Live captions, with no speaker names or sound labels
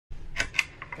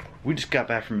We just got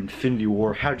back from Infinity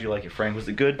War. How'd you like it, Frank? Was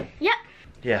it good? Yep.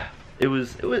 Yeah, it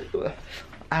was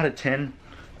out of 10.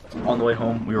 On the way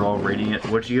home, we were all rating it.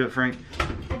 What'd you give it, Frank?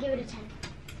 I give it a 10.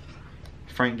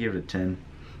 Frank gave it a 10.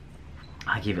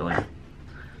 I gave it like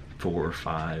 4,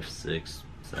 5, 6,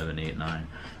 7, 8, 9.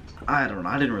 I don't know.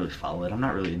 I didn't really follow it. I'm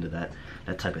not really into that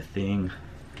type of thing.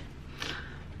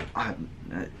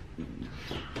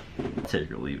 Take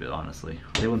it or leave it, honestly.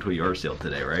 They went to a yard sale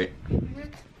today, right? Mm-hmm.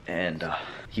 And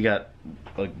he got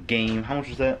a game. How much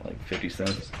was that? Like 50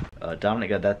 cents. Dominic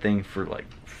got that thing for like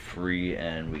free,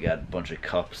 and we got a bunch of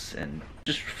cups and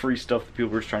just free stuff that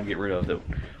people were just trying to get rid of that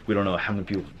we don't know how many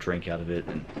people drank out of it.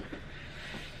 And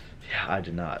yeah, I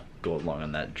did not go along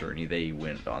on that journey. They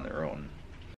went on their own.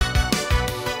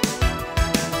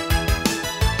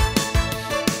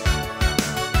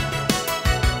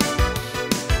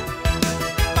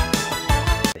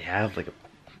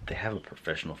 They have a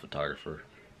professional photographer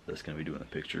that's gonna be doing the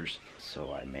pictures,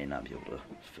 so I may not be able to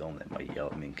film. They might yell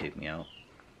at me and kick me out.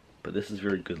 But this is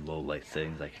very good low light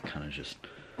settings. I can kind of just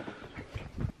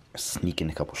sneak in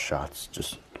a couple shots,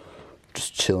 just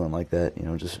chilling like that, you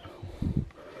know, just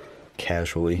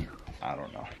casually. I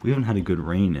don't know. We haven't had a good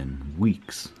rain in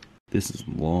weeks. This is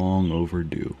long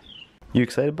overdue. You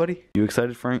excited, buddy? You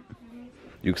excited, Frank? Mm-hmm.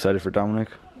 You excited for Dominic?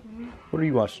 Mm-hmm. What are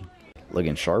you watching?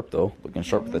 Looking sharp though. Looking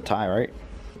sharp with the tie, right?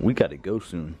 We gotta go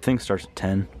soon. Thing starts at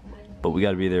 10, but we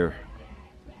gotta be there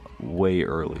way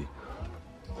early.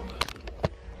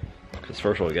 Because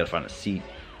first of all, we gotta find a seat,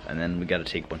 and then we gotta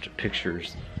take a bunch of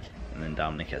pictures, and then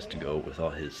Dominic has to go with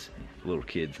all his little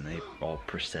kids, and they all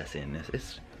process in.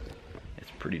 It's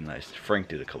pretty nice. Frank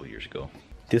did it a couple years ago.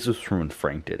 This was from when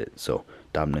Frank did it, so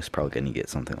Dominic's probably gonna get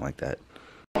something like that.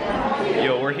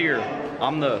 Yo, we're here.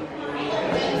 I'm the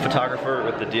photographer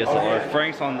with the DSLR.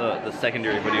 Frank's on the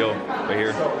secondary video right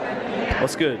here.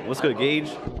 What's good? What's good, Gage?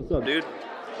 What's up, dude?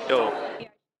 Yo.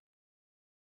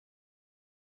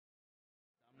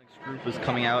 Dominic's group is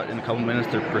coming out in a couple minutes.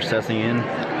 They're processing in.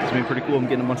 It's gonna be pretty cool. I'm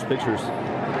getting a bunch of pictures.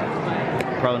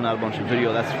 Probably not a bunch of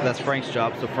video. That's Frank's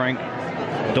job. So Frank,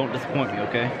 don't disappoint me,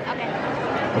 okay?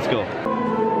 Okay. Let's go.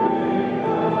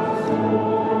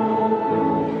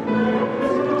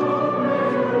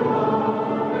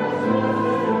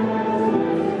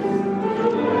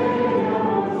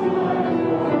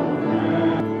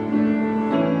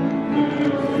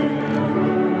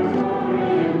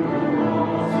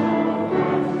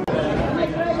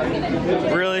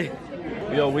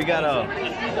 Yo, we got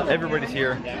everybody's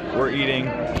here. We're eating.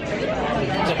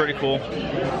 It's pretty cool.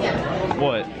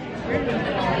 What?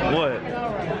 What?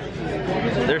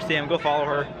 There's Sam. Go follow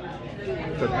her.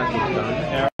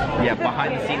 Yeah,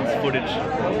 behind the scenes footage.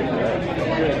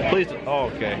 Please.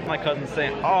 Oh, okay. My cousin's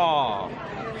saying, "Oh,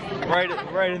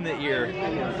 right in the ear."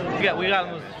 We got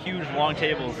those huge long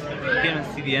tables. You can't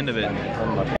even see the end of it.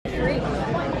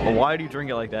 Well, why do you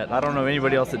drink it like that? I don't know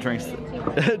anybody else that drinks it.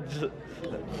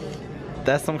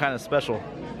 That's some kind of special.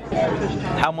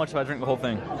 How much if I drink the whole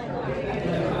thing?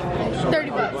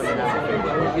 30 bucks.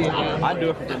 I'd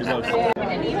do it for 30 bucks.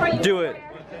 Do it.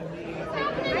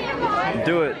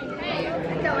 Do it.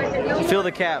 Fill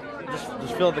the cap.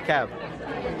 Just fill the cap.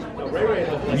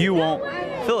 You won't.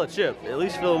 Fill a chip. At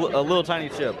least fill a little tiny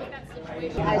chip.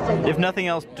 If nothing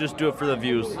else, just do it for the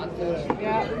views.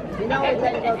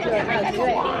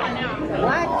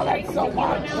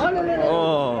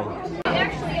 Oh.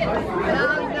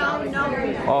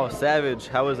 Oh, savage.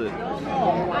 How is it?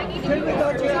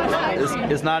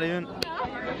 It's not even.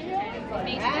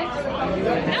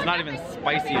 It's not even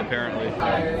spicy, apparently.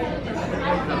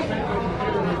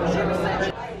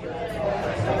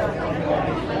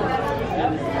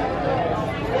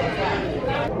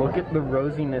 Look at the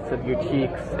rosiness of your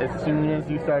cheeks as soon as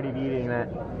you started eating that.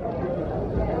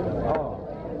 Oh.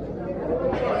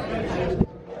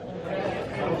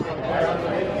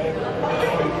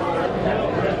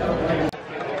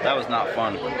 That was not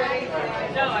fun.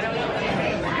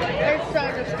 It's so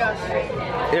disgusting.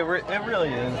 It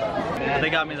really is. They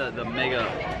got me the mega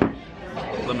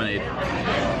lemonade.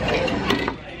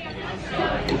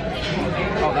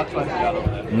 Oh, that's what I got over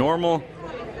there. Normal,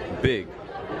 big.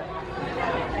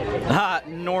 Ha,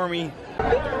 normie.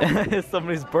 It's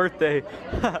somebody's birthday.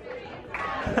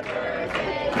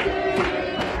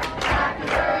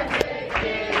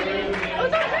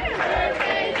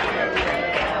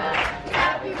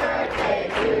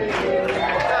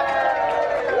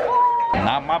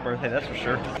 Not my birthday, that's for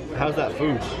sure. How's that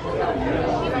food?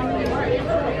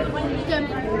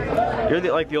 You're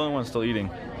like the only one still eating.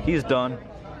 He's done.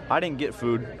 I didn't get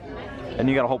food, and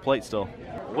you got a whole plate still.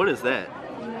 What is that?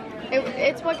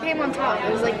 It's what came on top.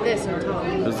 It was like this on top.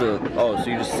 It was oh, so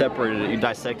you just separated it, you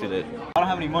dissected it. I don't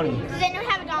have any money. Does anyone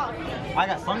have a dollar? I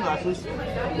got sunglasses.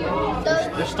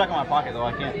 They're stuck in my pocket though,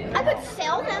 I can't. I could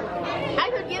sell them. I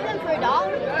could give them for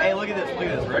 $1. Hey, look at this,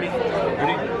 Ready?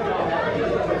 Ready?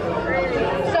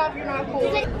 Stop, you're not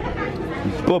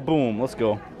cool. Boom, let's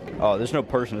go. Oh, there's no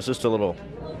person, it's just a little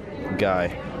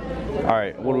guy. All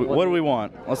right, what do we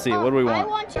want? Let's see, what do we want? I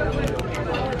want you.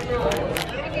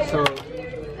 So,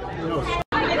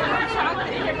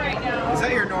 is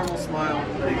that your normal smile?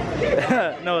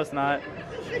 No, it's not.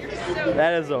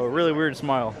 That is a really weird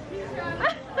smile.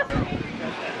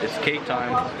 It's cake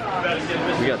time.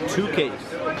 We got 2 cakes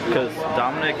because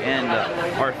Dominic and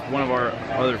one of our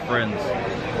other friends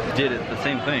did it the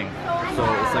same thing. So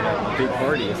it's like a big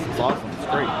party. It's awesome. It's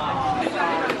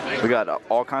great. We got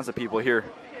all kinds of people here.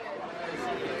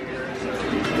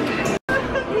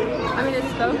 I mean,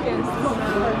 it's focused.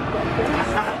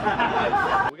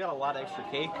 We got a lot of extra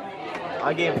cake.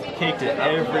 I gave cake to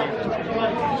every.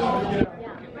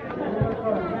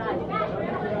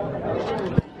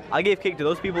 I gave cake to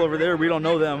those people over there. We don't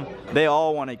know them. They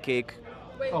all wanted cake.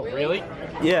 Oh, really?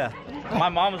 Yeah. My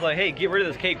mom was like, "Hey, get rid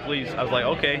of this cake, please." I was like,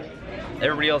 "Okay."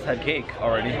 Everybody else had cake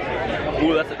already.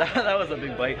 Ooh, that was a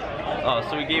big bite.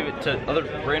 So we gave it to other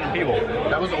random people.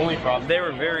 That was the only problem. They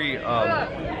were very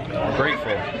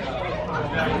grateful.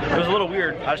 It was a little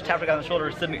weird. I just tapped a guy on the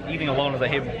shoulder, sitting eating alone. I was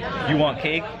like, "Hey, you want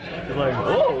cake?" He's like,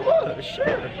 "Oh,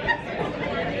 sure."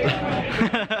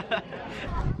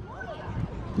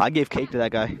 I gave cake to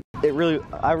that guy. I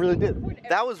really did.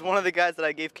 That was one of the guys that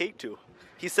I gave cake to.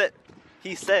 He said,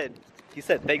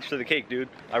 "Thanks for the cake, dude.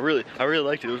 I really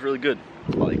liked it. It was really good."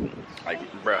 Like,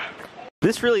 bruh.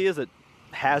 This really is a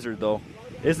hazard, though,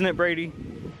 isn't it, Brady?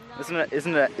 Isn't it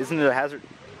a hazard?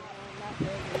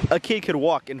 A kid could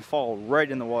walk and fall right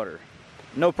in the water,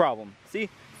 no problem. See,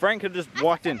 Frank could have just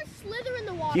walked in. Slither in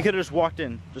the water. He could have just walked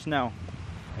in just now,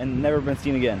 and never been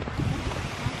seen again.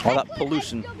 All that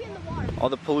pollution. All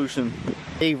the pollution.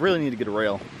 They really need to get a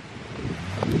rail.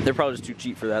 They're probably just too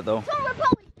cheap for that, though.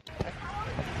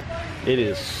 It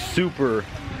is super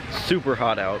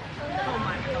hot out.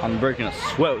 I'm breaking a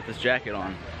sweat with this jacket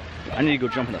on. I need to go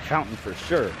jump in the fountain for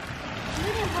sure.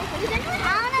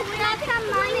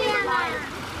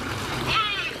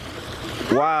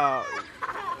 Wow.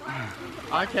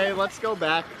 Okay, let's go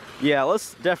back. Yeah,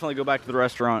 let's definitely go back to the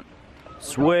restaurant.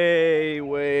 It's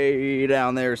way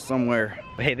down there somewhere.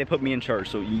 But hey, they put me in charge,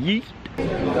 so yeet.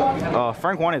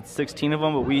 Frank wanted 16 of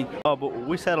them, but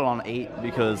we settled on 8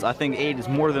 because I think 8 is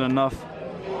more than enough,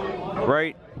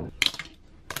 right?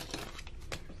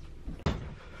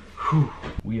 Whew.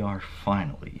 We are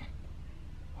finally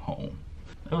home.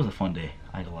 It was a fun day.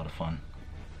 I had a lot of fun.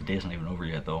 The day's not even over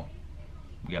yet, though.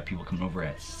 We got people coming over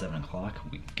at 7 o'clock.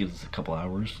 It gives us a couple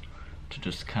hours to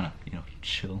just kind of,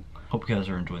 chill. Hope you guys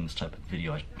are enjoying this type of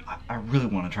video. I really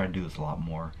want to try to do this a lot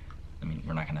more. I mean,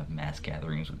 we're not gonna have mass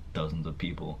gatherings with dozens of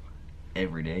people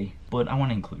every day, but I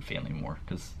want to include family more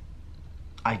because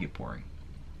I get boring.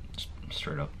 Just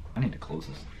straight up. I need to close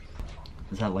this.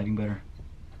 Is that lighting better?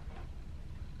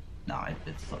 Nah,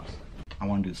 it sucks. I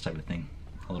want to do this type of thing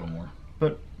a little more,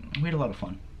 but we had a lot of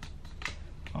fun.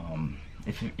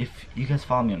 If you guys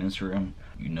follow me on Instagram,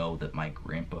 you know that my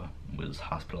grandpa was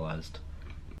hospitalized.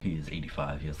 He is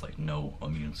 85. He has like no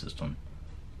immune system.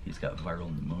 He's got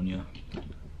viral pneumonia.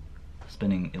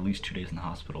 Spending at least 2 days in the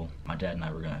hospital. My dad and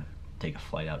I were gonna take a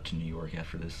flight out to New York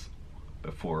after this.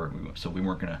 So we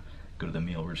weren't gonna go to the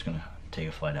meal. We're just gonna take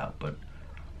a flight out. But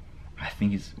I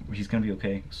think he's gonna be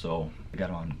okay. So we got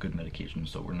him on good medication.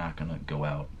 So we're not gonna go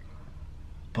out.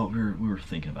 But we were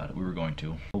thinking about it. We were going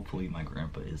to. Hopefully my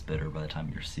grandpa is better by the time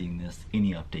you're seeing this.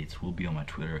 Any updates will be on my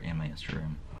Twitter and my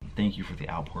Instagram. Thank you for the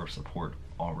outpour of support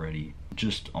already. I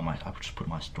just put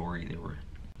my story. There were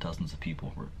dozens of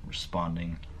people were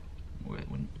responding,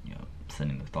 when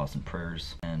sending their thoughts and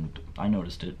prayers. And I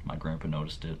noticed it. My grandpa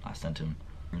noticed it. I sent him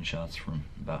screenshots from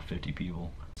about 50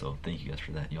 people. So thank you guys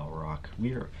for that. Y'all rock.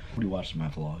 We watched my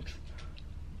vlogs,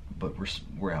 but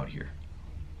we're out here.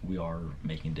 We are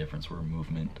making a difference. We're a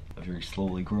movement, a very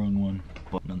slowly growing one,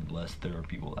 but nonetheless, there are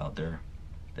people out there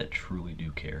that truly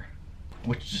do care,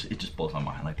 which it just blows my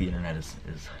mind. Like, the internet is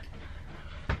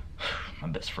my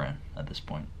best friend at this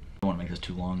point. I don't want to make this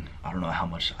too long. I don't know how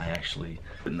much I actually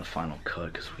put in the final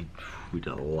cut because we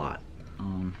did a lot.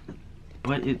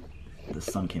 But the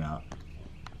sun came out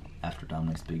after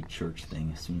Dominic's big church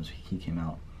thing. As soon as he came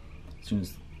out, as soon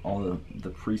as all the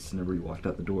priests and everybody walked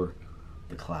out the door,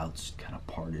 the clouds kind of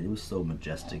parted. It was so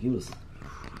majestic. It was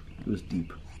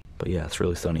deep. But yeah, it's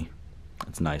really sunny.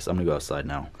 It's nice. I'm gonna go outside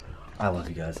now. I love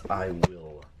you guys. I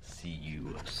will see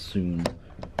you soon.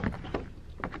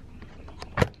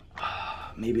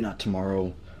 maybe not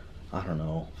tomorrow. I don't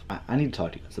know. I need to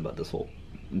talk to you guys about this whole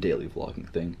daily vlogging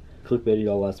thing. Clickbaited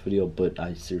y'all last video, but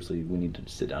we need to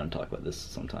sit down and talk about this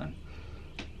sometime.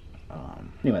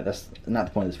 Anyway, that's not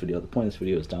the point of this video. The point of this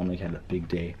video is Dominic had a big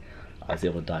day. I was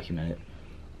able to document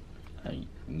it.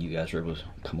 You guys were able to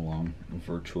come along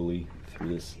virtually through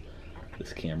this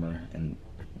camera and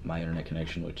my internet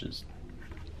connection, which just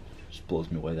blows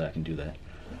me away that I can do that.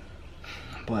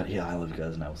 But yeah, I love you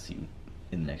guys, and I will see you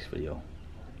in the next video.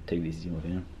 Take it easy,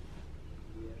 LeVan.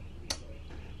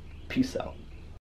 Peace out.